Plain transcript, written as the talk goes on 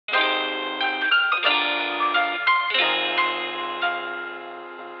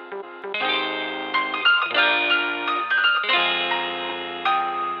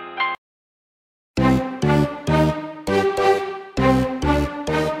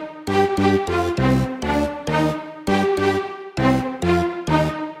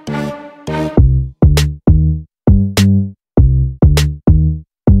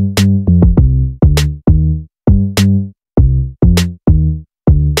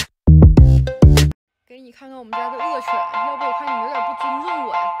你看看我们家的恶犬，要不我看你们有点不尊重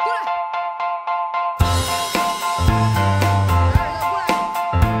我呀！过来，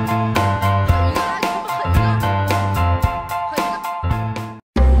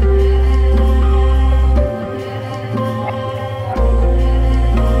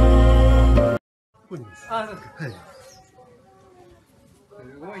ここにいます。あ、そうですか。はい。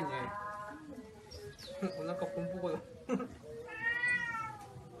すごいね。お腹ポンポコだ。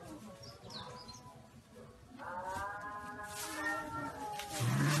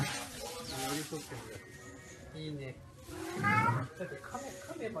寄り添ってる。いいね。だって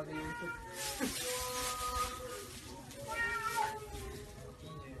亀まで寄り添って。いい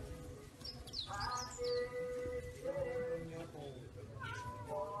ね。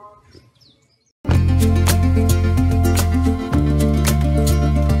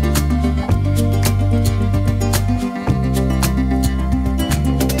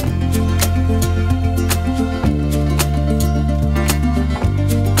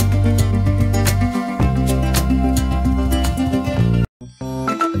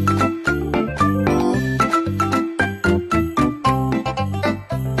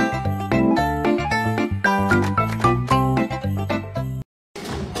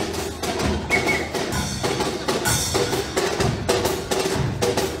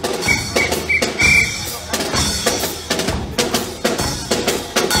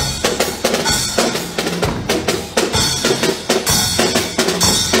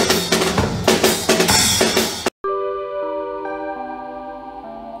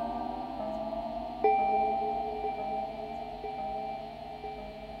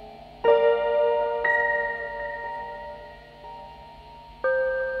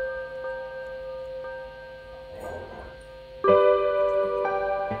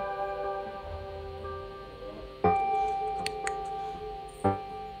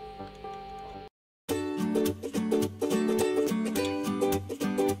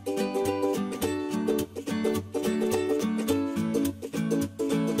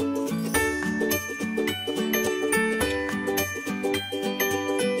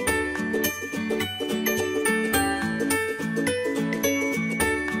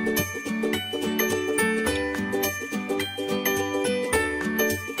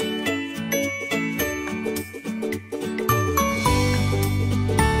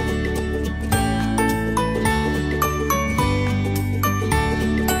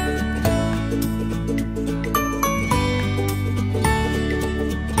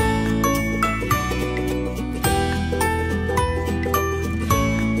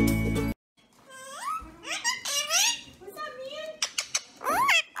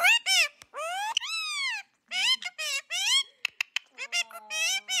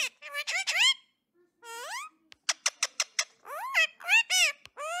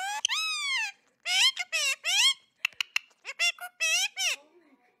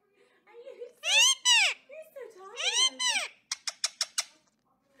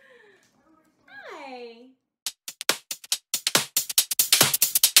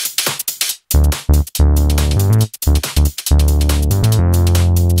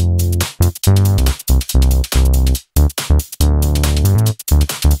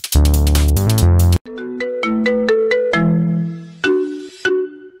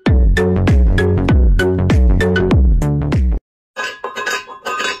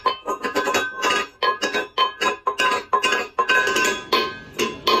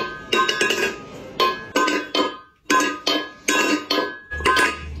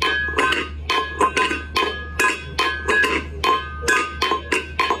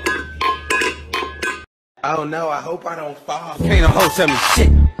I don't know, I hope I don't fall. Can't a hoe tell me shit,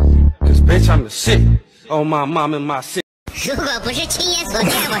 cause bitch I'm the shit. Oh my mom and my shit. 如果不是亲眼所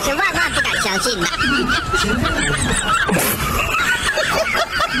见，我是万万不敢相信的。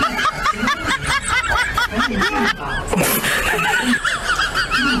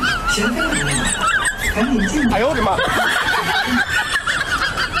哎呦我的妈！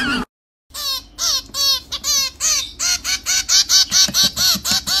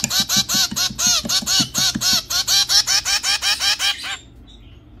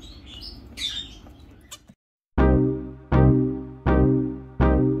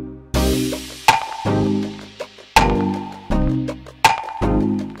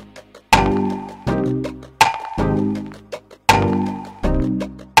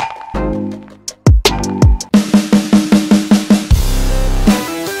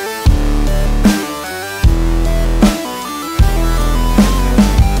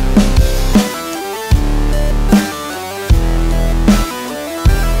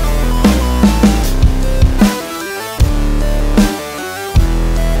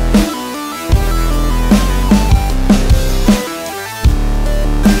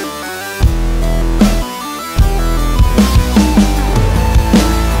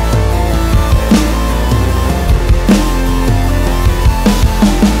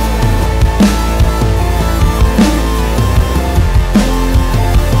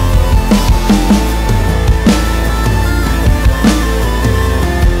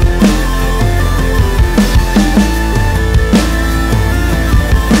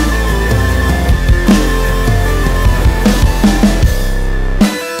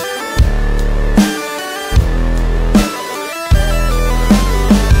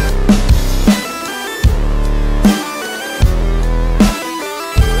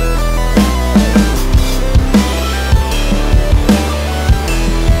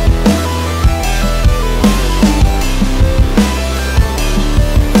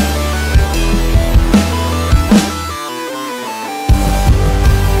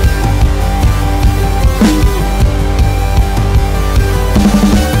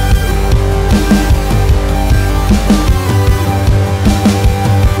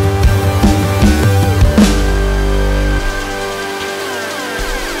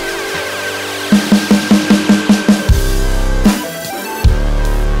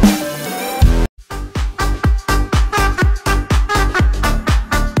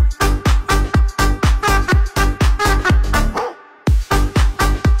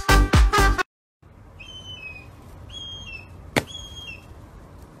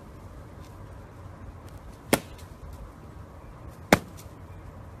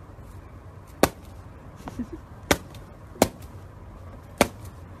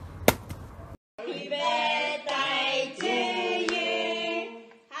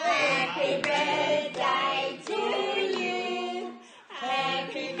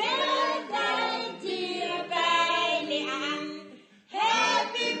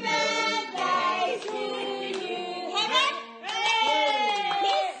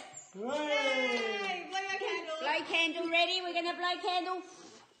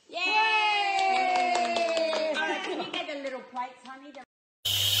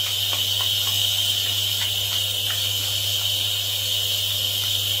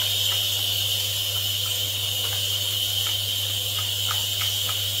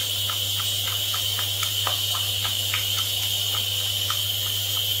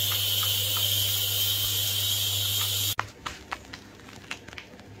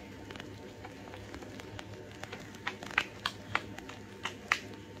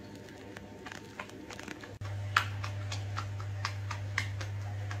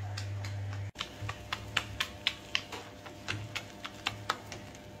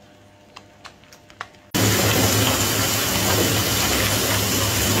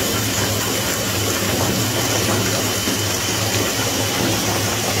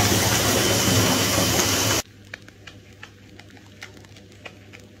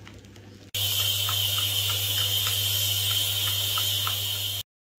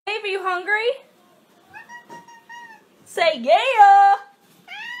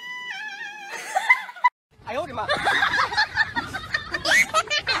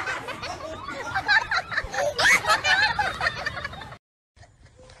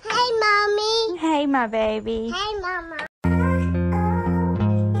 my baby.